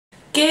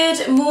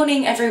Good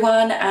morning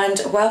everyone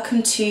and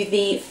welcome to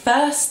the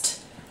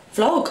first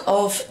vlog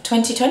of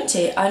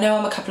 2020. I know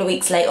I'm a couple of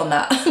weeks late on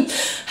that.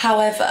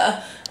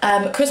 However,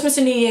 Christmas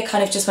and New Year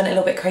kind of just went a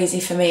little bit crazy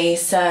for me,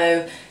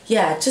 so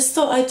yeah, just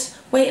thought I'd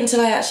wait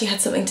until I actually had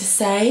something to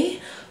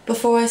say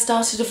before I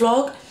started a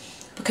vlog,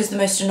 because the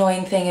most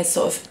annoying thing is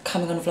sort of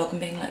coming on a vlog and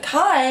being like,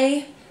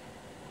 hi!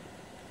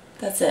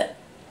 That's it.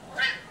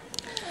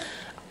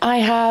 I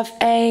have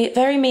a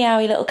very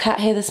meowy little cat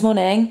here this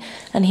morning,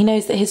 and he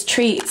knows that his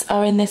treats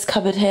are in this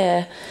cupboard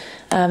here.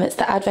 It's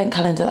the advent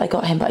calendar that I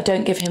got him, but I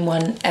don't give him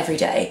one every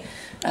day,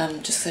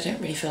 just because I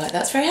don't really feel like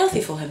that's very healthy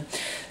for him.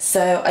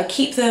 So I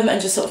keep them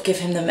and just sort of give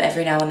him them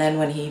every now and then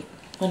when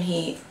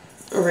he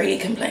really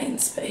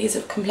complains, but he's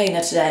a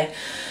complainer today.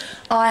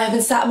 I have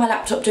been sat at my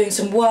laptop doing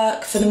some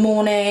work for the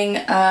morning.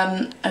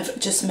 I've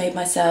just made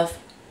myself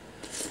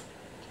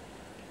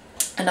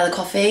another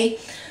coffee.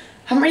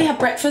 Haven't really had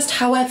breakfast,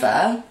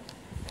 however,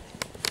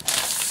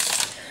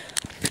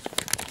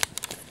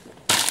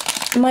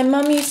 my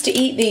mum used to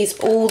eat these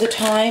all the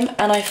time,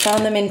 and I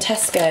found them in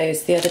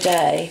Tesco's the other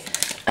day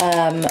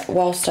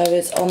whilst I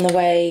was on the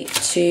way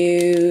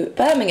to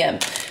Birmingham.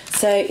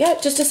 So yeah,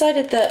 just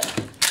decided that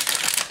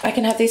I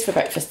can have these for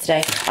breakfast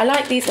today. I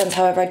like these ones,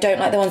 however, I don't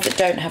like the ones that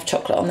don't have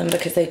chocolate on them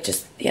because they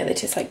just, yeah, they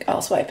taste like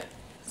arsewipe.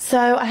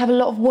 So I have a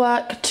lot of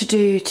work to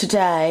do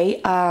today.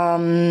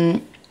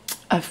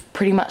 I've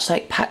pretty much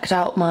like packed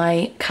out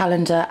my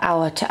calendar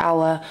hour to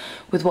hour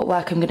with what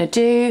work I'm gonna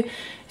do.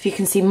 If you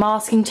can see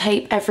masking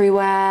tape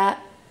everywhere,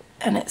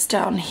 and it's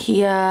down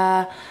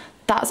here.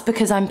 That's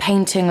because I'm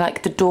painting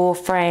like the door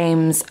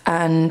frames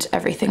and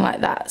everything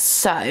like that.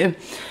 So,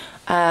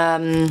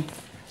 oh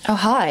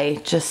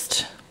hi,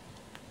 just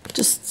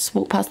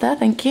walk past there,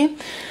 thank you.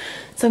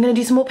 So I'm gonna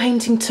do some more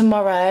painting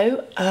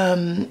tomorrow.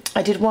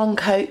 I did one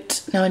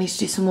coat, now I need to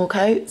do some more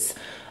coats.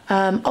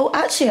 Oh,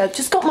 actually, I've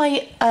just got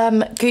my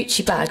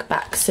Gucci bag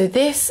back. So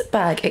this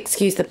bag,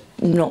 excuse the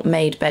not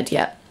made bed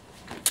yet.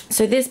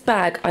 So this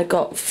bag I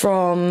got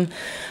from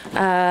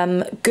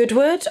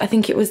Goodwood. I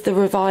think it was the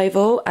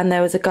Revival, and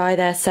there was a guy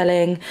there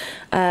selling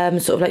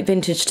sort of like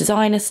vintage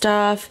designer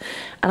stuff.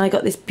 And I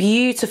got this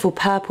beautiful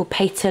purple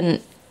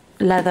patent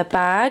leather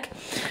bag.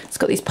 It's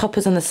got these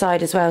poppers on the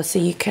side as well, so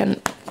you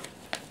can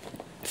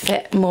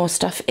fit more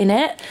stuff in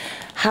it.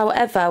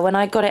 However, when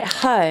I got it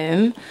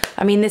home,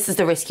 I mean, this is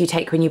the risk you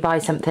take when you buy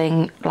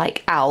something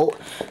like out.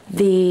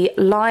 The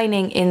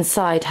lining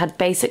inside had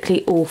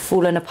basically all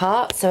fallen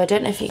apart. So I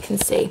don't know if you can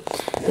see,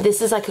 but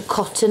this is like a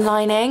cotton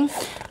lining,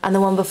 and the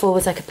one before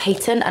was like a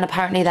patent, and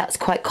apparently that's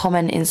quite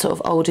common in sort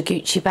of older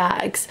Gucci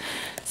bags.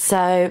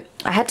 So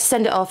I had to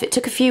send it off. It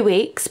took a few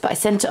weeks, but I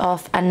sent it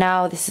off, and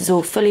now this is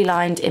all fully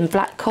lined in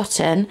black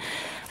cotton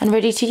and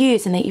ready to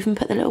use, and they even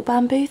put the little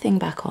bamboo thing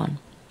back on.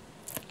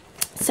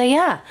 So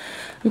yeah,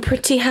 I'm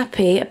pretty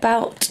happy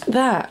about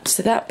that.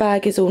 So that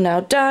bag is all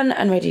now done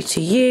and ready to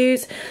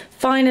use,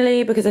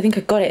 finally, because I think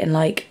I got it in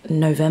like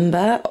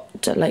November,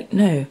 like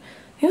no, I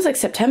think it was like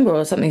September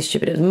or something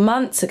stupid. It was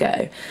months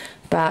ago,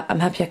 but I'm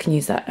happy I can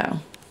use that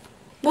now.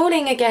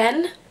 Morning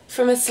again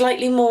from a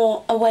slightly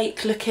more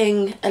awake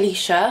looking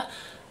Alicia.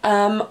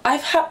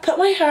 I've put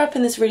my hair up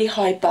in this really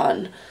high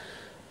bun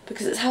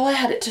because it's how I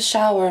had it to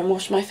shower and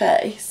wash my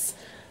face.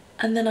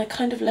 And then I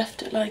kind of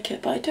left it like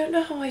it, but I don't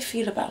know how I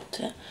feel about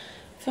it.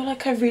 I feel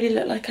like I really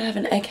look like I have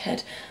an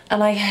egghead,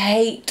 and I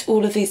hate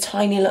all of these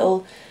tiny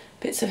little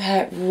bits of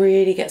hair. It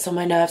really gets on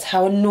my nerves.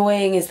 How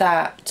annoying is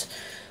that?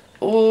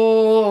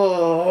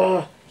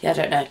 Oh, yeah, I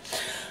don't know.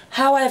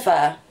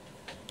 However,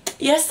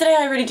 yesterday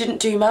I really didn't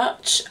do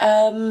much.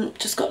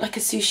 Just got like a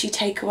sushi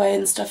takeaway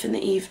and stuff in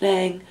the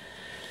evening.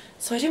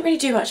 So I didn't really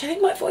do much. I think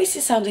my voice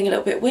is sounding a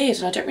little bit weird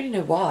and I don't really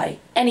know why.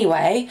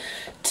 Anyway,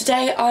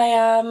 today I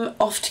am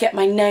off to get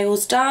my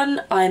nails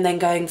done. I am then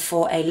going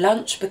for a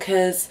lunch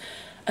because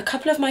a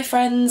couple of my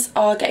friends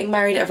are getting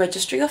married at a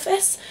registry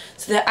office.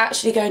 So they're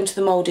actually going to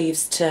the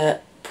Maldives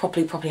to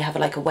probably have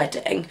like a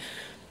wedding.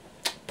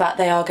 But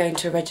they are going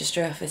to a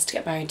registry office to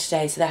get married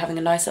today. So they're having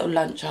a nice little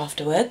lunch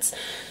afterwards.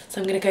 So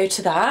I'm going to go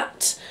to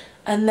that.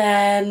 And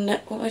then,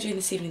 what am I doing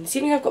this evening? This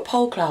evening I've got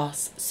pole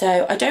class,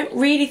 so I don't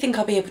really think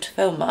I'll be able to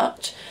film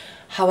much.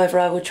 However,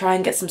 I will try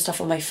and get some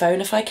stuff on my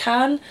phone if I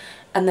can,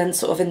 and then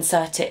sort of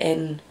insert it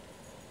in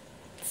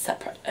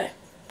separately,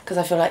 because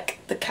I feel like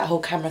the whole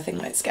camera thing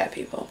might scare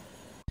people.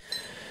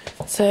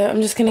 So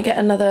I'm just going to get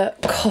another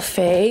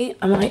coffee.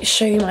 I might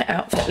show you my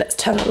outfit. Let's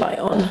turn the light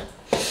on.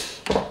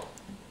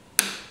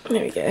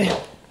 There we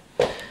go.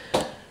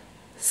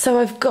 So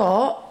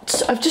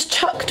I've just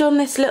chucked on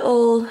this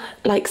little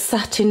like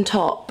satin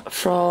top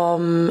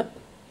from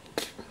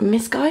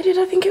Misguided,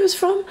 I think it was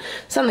from,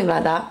 something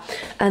like that,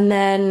 and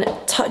then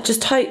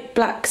just tight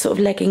black sort of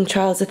legging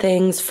trouser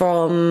things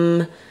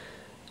from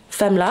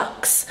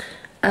Femlux,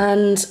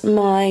 and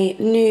my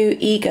new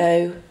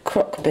Ego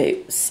croc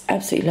boots.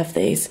 Absolutely love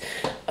these,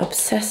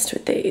 obsessed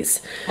with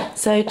these.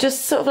 So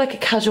just sort of like a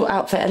casual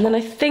outfit, and then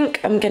I think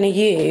I'm going to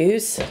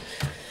use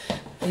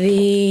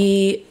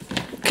the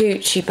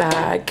Gucci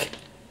bag.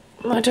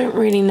 I don't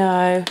really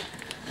know.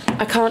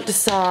 I can't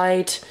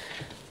decide.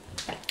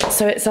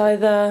 So it's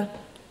either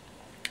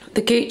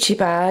the Gucci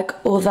bag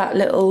or that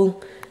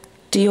little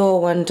Dior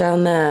one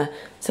down there.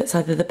 So it's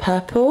either the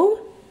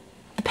purple,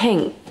 the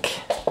pink.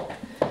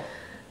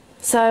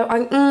 So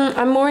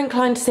I'm more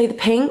inclined to say the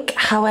pink.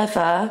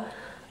 However,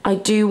 I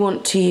do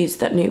want to use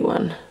that new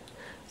one.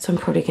 So I'm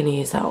probably going to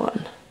use that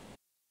one.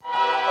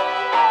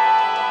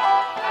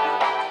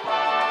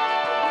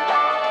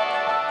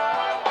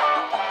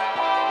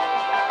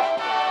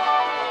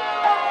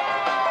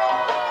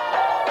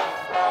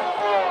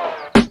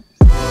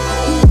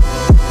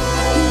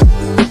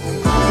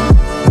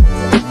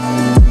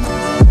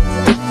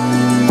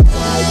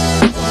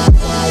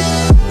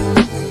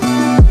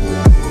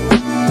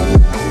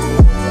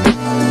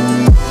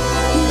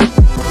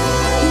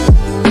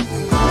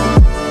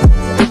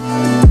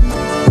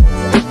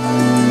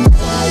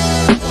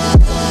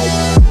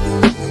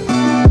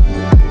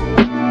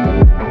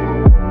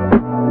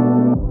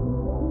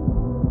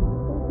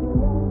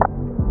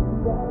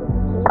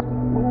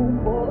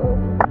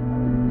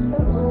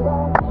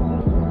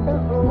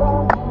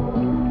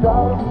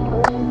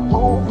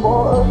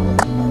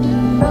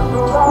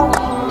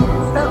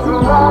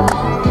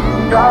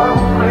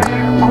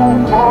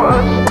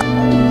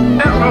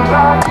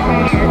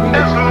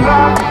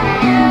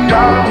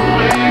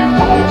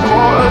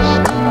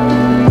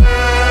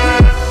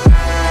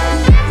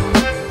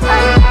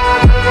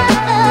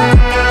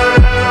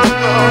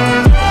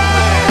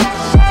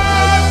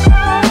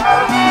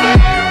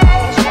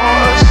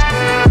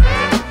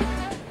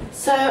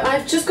 So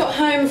I've just got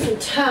home from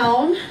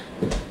town,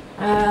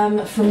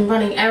 from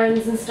running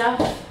errands and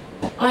stuff.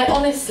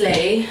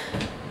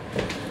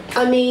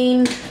 I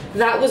mean,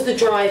 that was the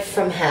drive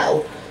from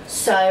hell.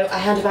 So I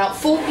had about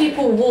 4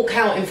 people walk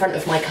out in front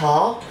of my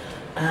car.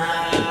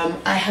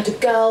 I had a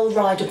girl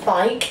ride a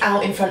bike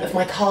out in front of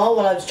my car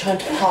while I was trying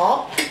to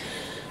park.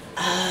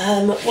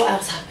 What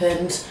else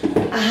happened?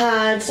 I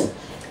had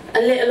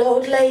a little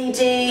old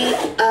lady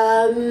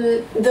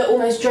that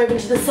almost drove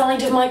into the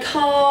side of my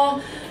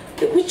car.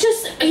 It was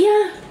just,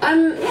 yeah,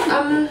 I'm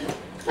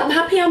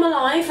happy I'm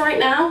alive right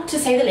now, to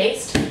say the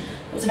least. It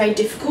was a very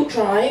difficult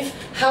drive.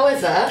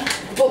 However,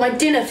 I bought my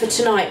dinner for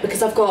tonight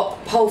because I've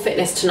got pole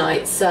fitness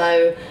tonight,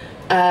 so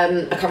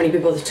I can't really be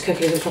bothered to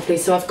cook anything properly.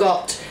 So I've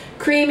got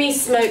creamy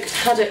smoked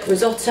haddock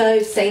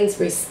risotto,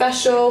 Sainsbury's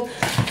special,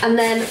 and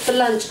then for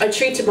lunch I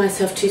treated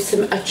myself to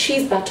a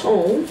cheese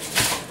baton,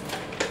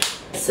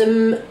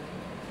 some,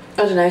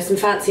 I don't know, some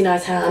fancy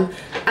nice ham,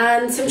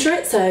 and some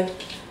chorizo.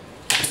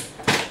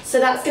 So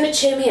that's going to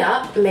cheer me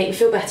up and make me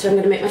feel better. I'm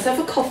going to make myself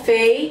a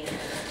coffee.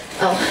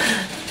 Oh,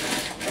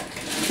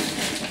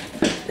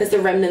 there's the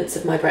remnants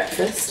of my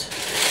breakfast.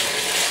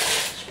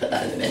 Just put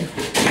that in the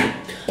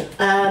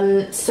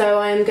bin. So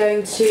I'm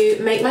going to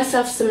make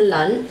myself some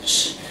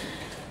lunch,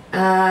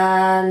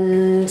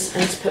 and I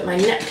need to put my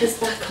necklace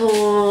back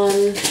on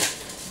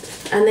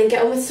and then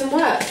get on with some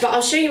work. But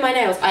I'll show you my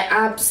nails. I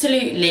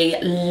absolutely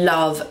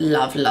love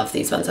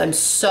these ones. I'm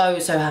so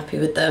happy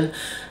with them.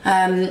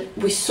 I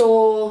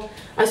saw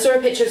a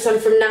picture of some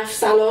from NAF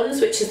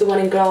Salons, which is the one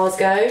in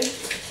Glasgow. I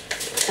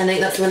think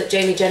that's the one that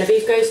Jamie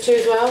Genevieve goes to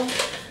as well.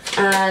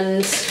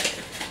 And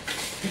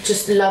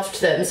just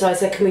loved them. So I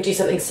said, can we do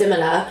something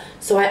similar?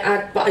 So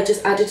I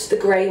just added the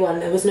grey one.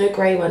 There was no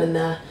grey one in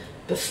there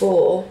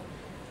before.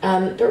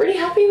 But really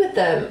happy with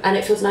them. And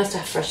it feels nice to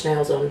have fresh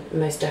nails on,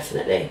 most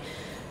definitely.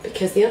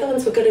 Because the other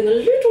ones were getting a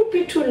little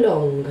bit too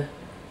long.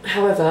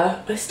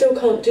 However, I still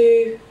can't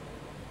do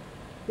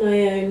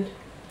my own.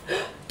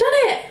 Done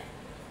it!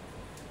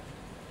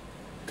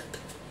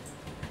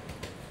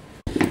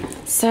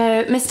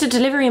 So Mr.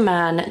 Delivery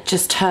Man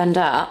just turned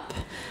up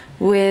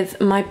with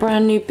my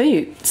brand new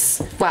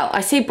boots. Well,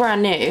 I say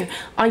brand new.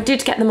 I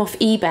did get them off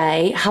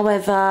eBay.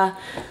 However,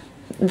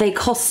 they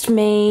cost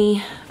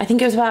me, I think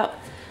it was about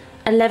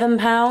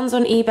 £11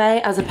 on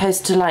eBay as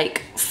opposed to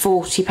like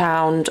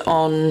 £40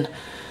 on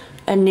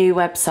a new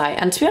website.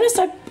 And to be honest,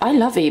 I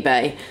love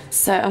eBay.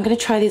 So I'm going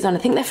to try these on. I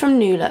think they're from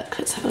New Look.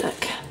 Let's have a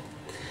look.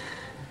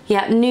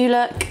 Yeah, New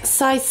Look,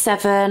 size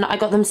 7. I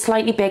got them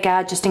slightly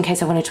bigger just in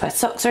case I wanted to wear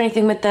socks or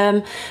anything with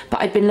them. But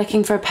I'd been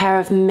looking for a pair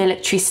of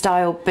military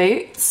style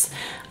boots.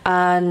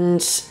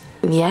 And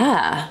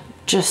yeah,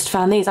 just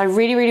found these. I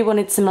really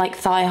wanted some like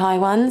thigh high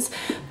ones,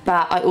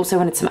 but I also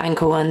wanted some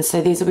ankle ones.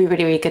 So these will be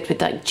really good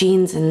with like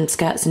jeans and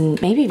skirts and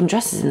maybe even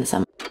dresses in the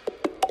summer.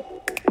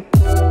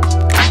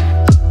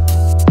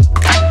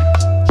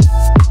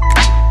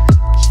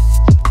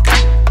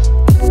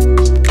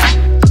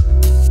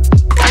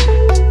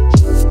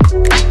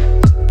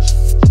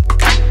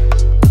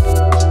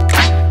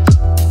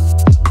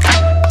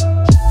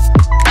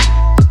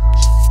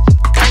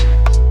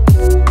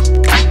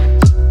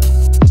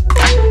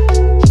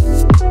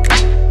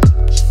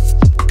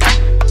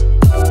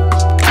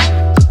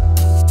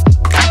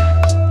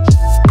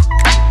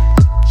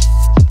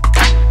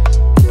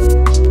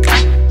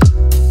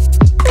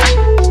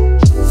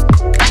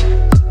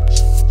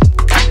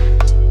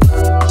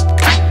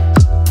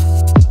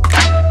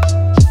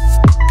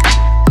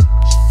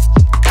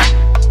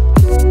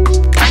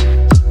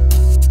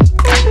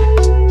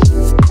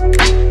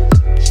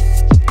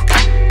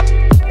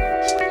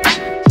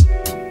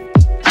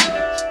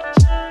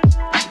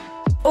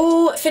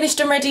 finished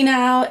and ready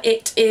now.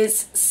 It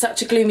is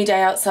such a gloomy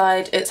day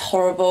outside. It's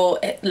horrible.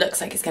 It looks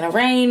like it's going to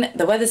rain.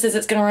 The weather says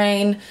it's going to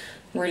rain.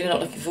 I'm really not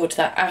looking forward to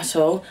that at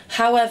all.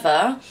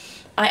 However,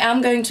 I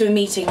am going to a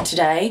meeting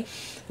today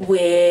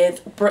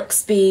with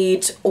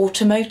Brookspeed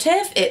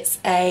Automotive. It's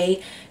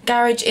a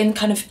garage in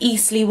kind of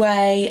Eastleigh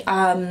Way.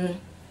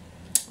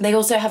 They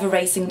also have a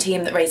racing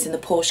team that race in the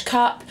Porsche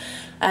Cup.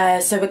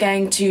 So we're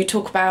going to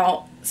talk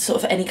about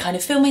sort of any kind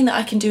of filming that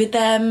I can do with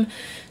them.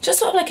 Just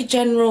sort of like a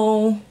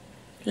general,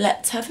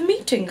 let's have a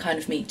meeting kind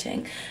of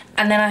meeting.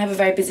 And then I have a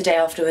very busy day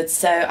afterwards,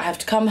 so I have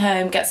to come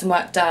home, get some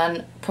work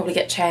done, probably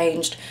get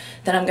changed.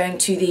 Then I'm going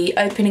to the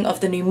opening of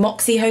the new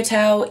Moxy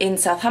Hotel in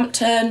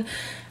Southampton.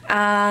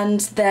 And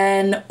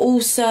then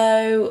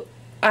also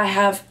I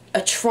have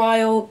a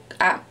trial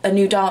at a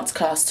new dance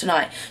class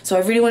tonight. So I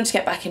really wanted to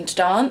get back into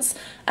dance.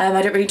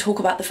 I don't really talk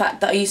about the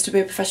fact that I used to be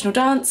a professional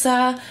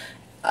dancer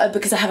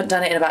because I haven't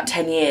done it in about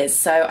 10 years.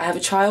 So I have a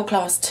trial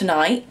class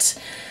tonight,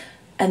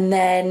 and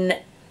then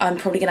I'm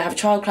probably going to have a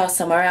trial class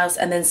somewhere else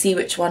and then see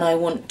which one I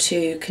want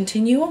to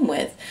continue on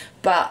with.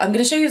 But I'm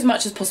going to show you as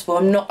much as possible.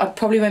 I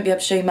probably won't be able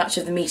to show you much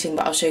of the meeting,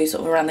 but I'll show you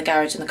sort of around the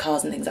garage and the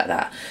cars and things like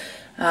that.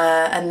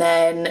 And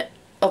then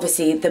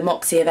obviously the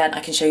Moxy event, I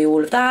can show you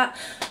all of that.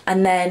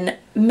 And then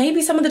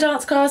maybe some of the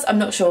dance class, I'm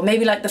not sure.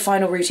 Maybe like the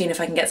final routine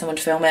if I can get someone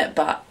to film it,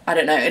 but I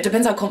don't know. It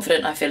depends how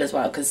confident I feel as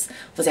well, because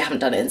obviously I haven't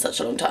done it in such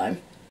a long time.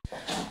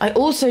 I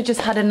also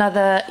just had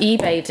another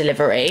eBay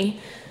delivery.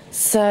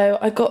 So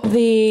I got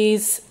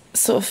these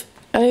sort of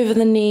over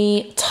the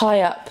knee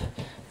tie-up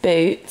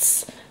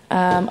boots.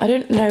 I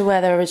don't know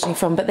where they're originally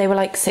from, but they were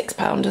like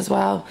 £6 as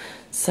well.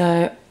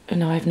 So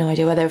no, I have no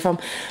idea where they were from.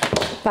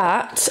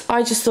 But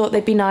I just thought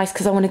they'd be nice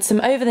because I wanted some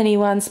over the knee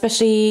ones,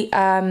 especially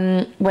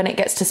when it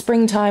gets to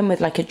springtime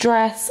with like a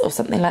dress or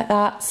something like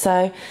that.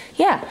 So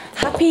yeah,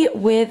 happy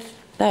with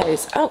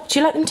those. Oh, do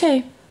you like them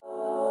too?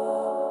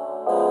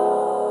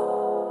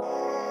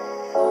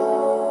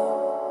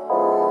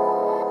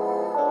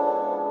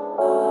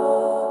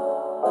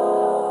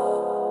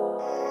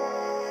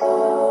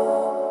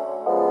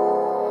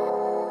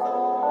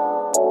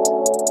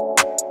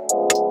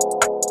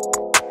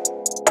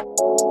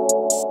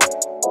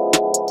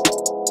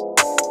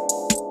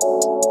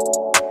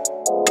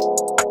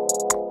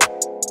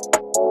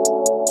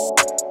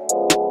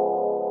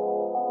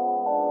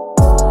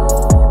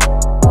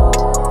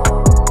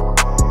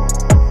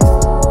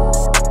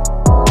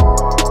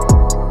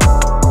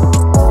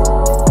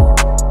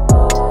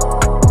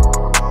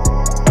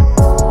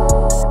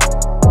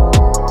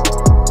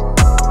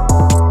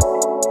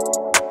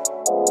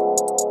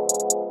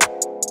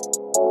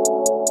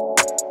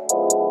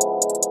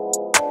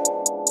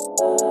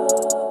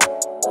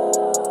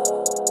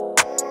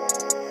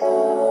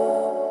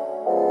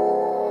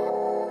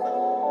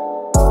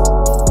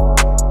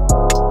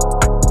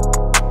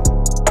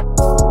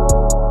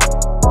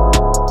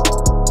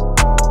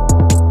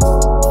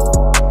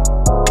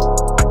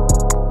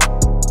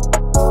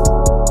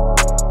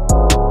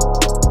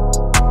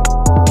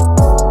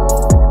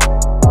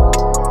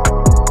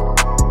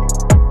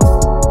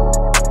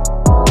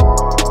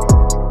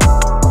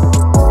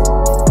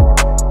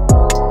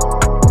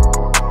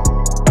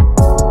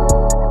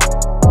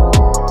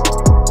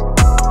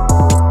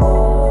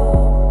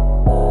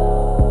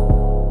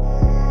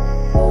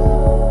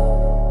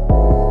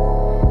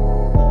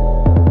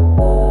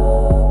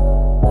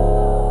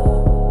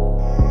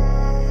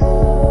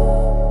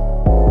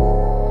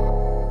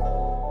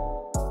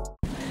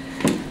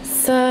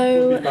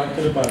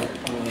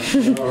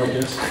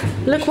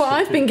 Look what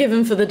I've been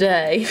given for the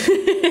day.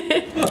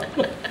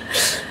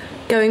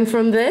 Going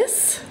from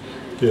this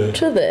to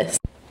this.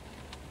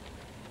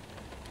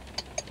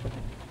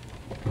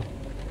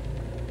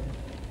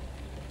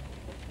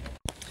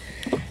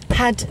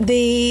 Had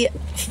the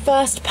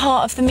first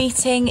part of the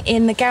meeting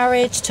in the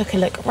garage, took a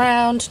look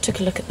around, took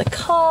a look at the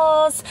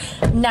cars.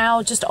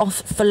 Now just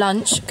off for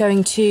lunch,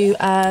 going to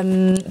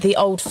the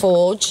Old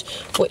Forge,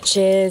 which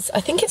is,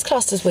 I think it's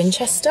classed as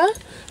Winchester,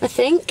 I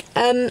think.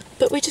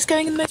 But we're just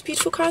going in the most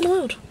beautiful car in the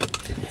world.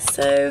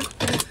 So,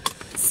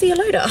 see you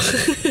later.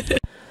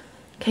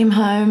 Came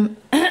home.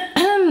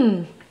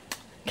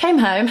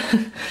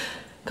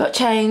 Got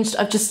changed.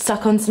 I've just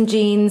stuck on some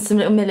jeans, some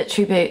little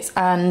military boots,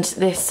 and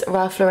this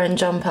Ralph Lauren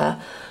jumper.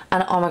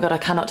 And oh my god, I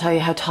cannot tell you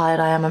how tired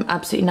I am. I'm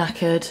absolutely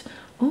knackered.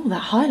 Oh, that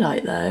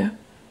highlight though.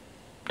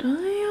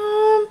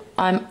 Damn.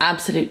 I'm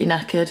absolutely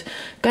knackered.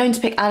 Going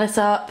to pick Alice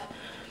up,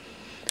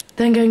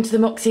 then going to the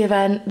Moxy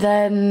event,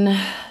 then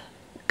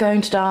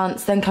going to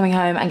dance, then coming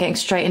home and getting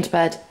straight into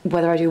bed.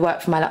 Whether I do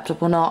work from my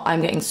laptop or not,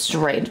 I'm getting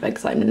straight into bed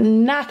because I'm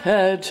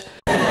knackered.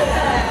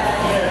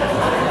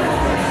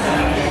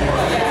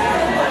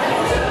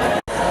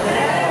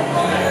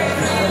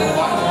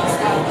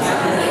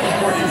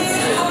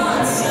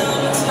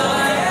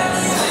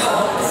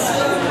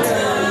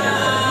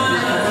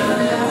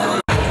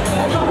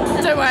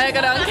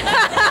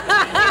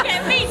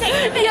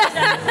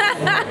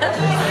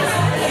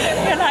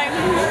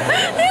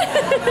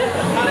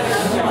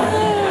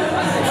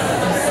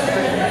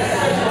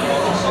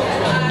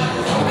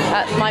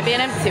 might be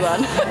an empty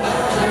one.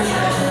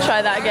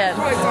 Try that again.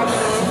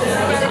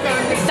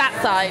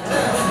 That side.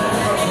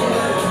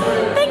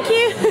 Thank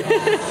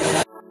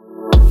you.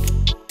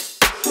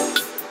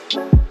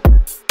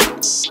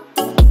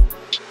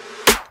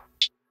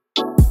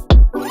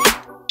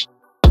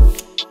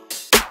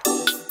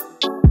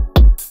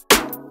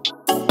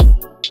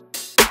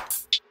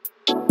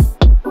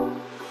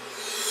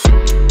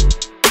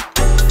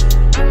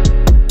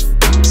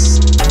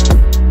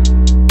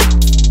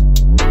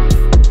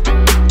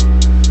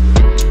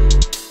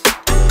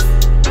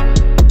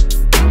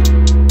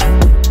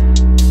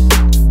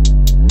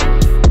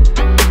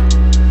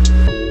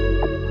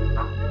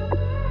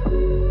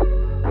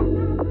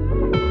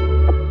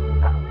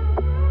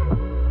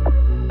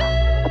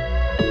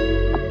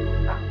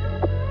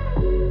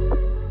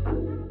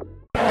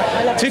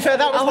 To be fair,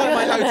 that was like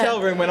my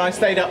hotel room when I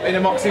stayed up in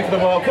a Moxy for the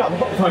World Cup. Oh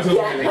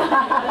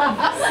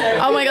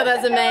my god,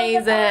 that's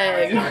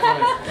amazing.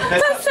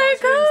 That's so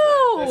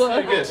cool.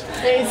 So good.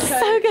 It's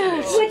so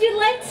good. Would you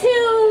like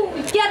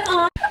to get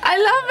on? I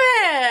love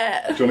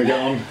it. Do you want to get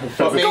on?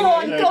 Go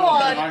on, go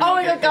on. Oh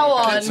my god, go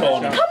on. Get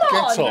on. Come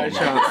on.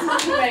 Get on.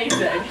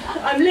 Amazing.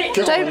 I'm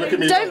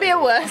literally. Don't be a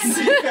wuss.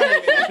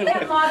 There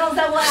are models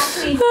that will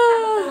actually have a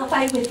pillow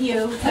fight with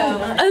you. So.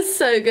 That's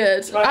so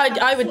good.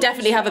 I would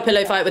definitely have a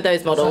pillow fight with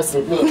those models.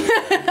 You want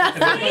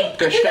to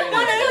go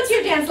to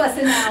your dance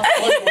lesson now?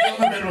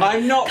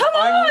 I'm not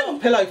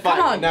pillow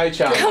fighting, no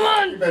chance. Come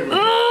on.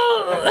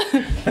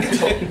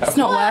 It's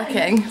not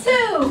working.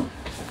 2.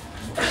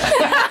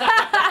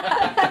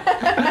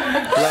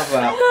 Love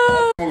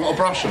that. We've got a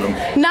brush on them.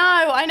 No,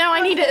 I know,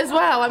 I need it as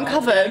well. I'm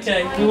covered.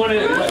 Okay, you want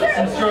to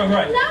some strong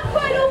right? Not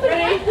quite open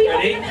yet. We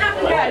don't even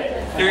have it.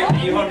 Three,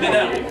 you hold it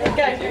down.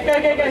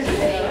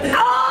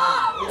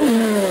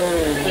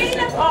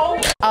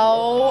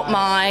 Oh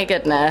my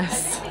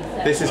goodness.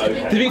 This is,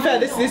 to be fair,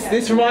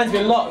 this reminds me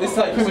a lot. This is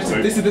like pretty much,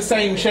 this is the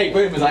same shape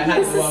room as I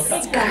had in the World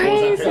Cup.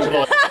 Crazy.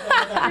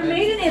 I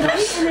made it in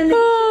Italy and then they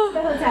took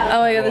the hotel.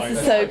 Oh my god, this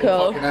is so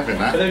cool.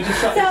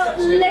 So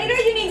later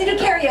you need to do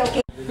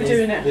karaoke. We're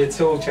doing it. The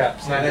tall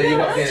chaps. No, you've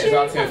got to get it as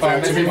well.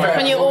 To be fair,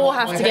 When you all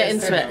have to get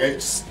into it.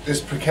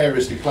 It's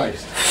precariously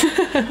placed.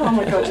 Oh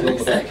my god, it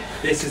looks sick.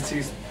 This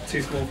is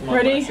too small for my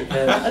Ready? massive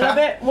head. I love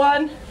it.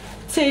 1,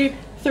 2,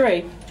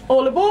 3.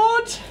 All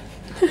aboard!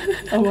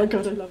 Oh my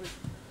god, I love it.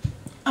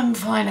 I'm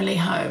finally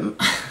home.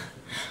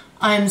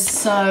 I am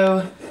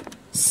so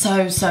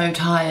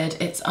tired.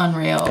 It's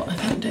unreal. I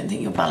don't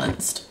think you're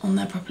balanced on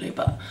there properly,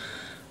 but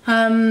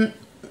I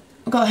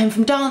got home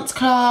from dance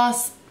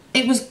class.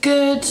 It was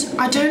good.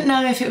 I don't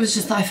know if it was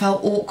just that I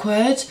felt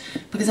awkward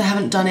because I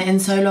haven't done it in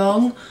so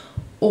long,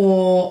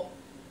 or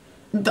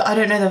I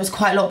don't know, there was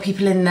quite a lot of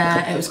people in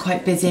there. It was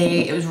quite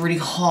busy. It was really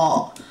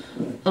hot.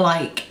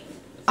 Like,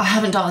 I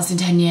haven't danced in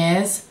 10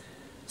 years.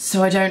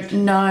 So I don't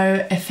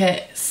know if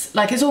it's,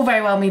 like, it's all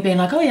very well me being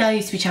like, oh yeah, I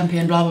used to be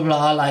champion, blah, blah,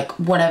 blah, like,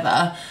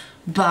 whatever.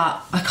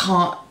 But I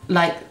can't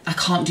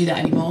do that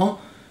anymore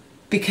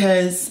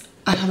because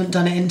I haven't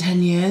done it in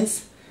 10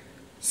 years.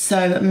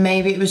 So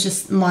maybe it was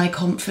just my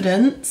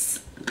confidence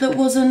that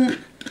wasn't,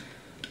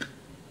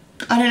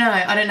 I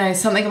don't know,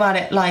 something about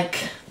it,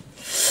 like,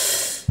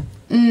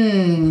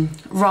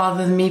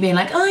 rather than me being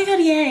like, oh my god,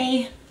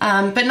 yay.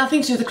 But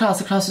nothing to do with the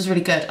class was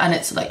really good and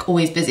it's like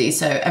always busy,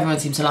 so everyone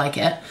seems to like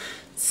it.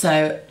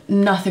 So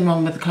nothing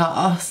wrong with the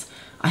class.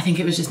 I think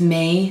it was just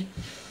me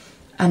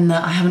and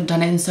that I haven't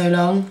done it in so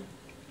long.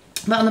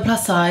 But on the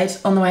plus side,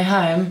 on the way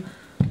home,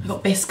 I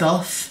got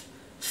Biscoff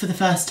for the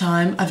first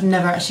time. I've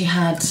never actually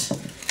had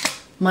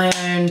my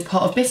own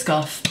pot of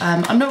Biscoff.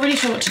 I'm not really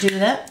sure what to do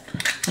with it.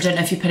 I don't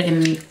know if you put it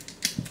in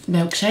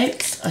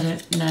milkshakes. I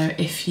don't know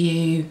if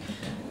you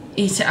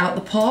eat it out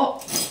the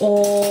pot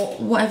or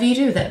whatever you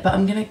do with it, but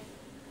I'm gonna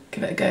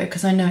give it a go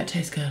because I know it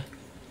tastes good.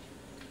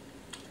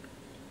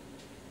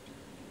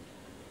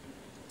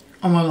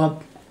 Oh my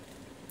god,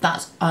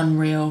 that's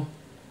unreal.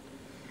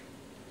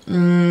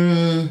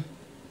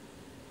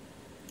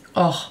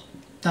 Oh,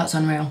 that's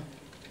unreal.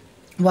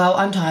 Well,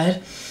 I'm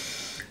tired,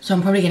 so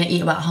I'm probably gonna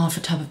eat about half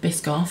a tub of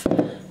Biscoff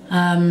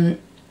and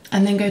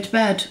then go to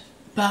bed.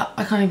 But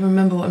I can't even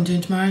remember what I'm doing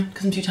tomorrow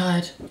because I'm too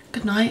tired.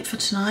 Good night for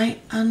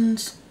tonight,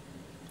 and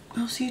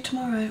I'll see you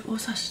tomorrow or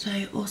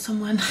Saturday or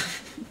somewhere.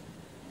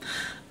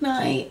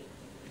 Night.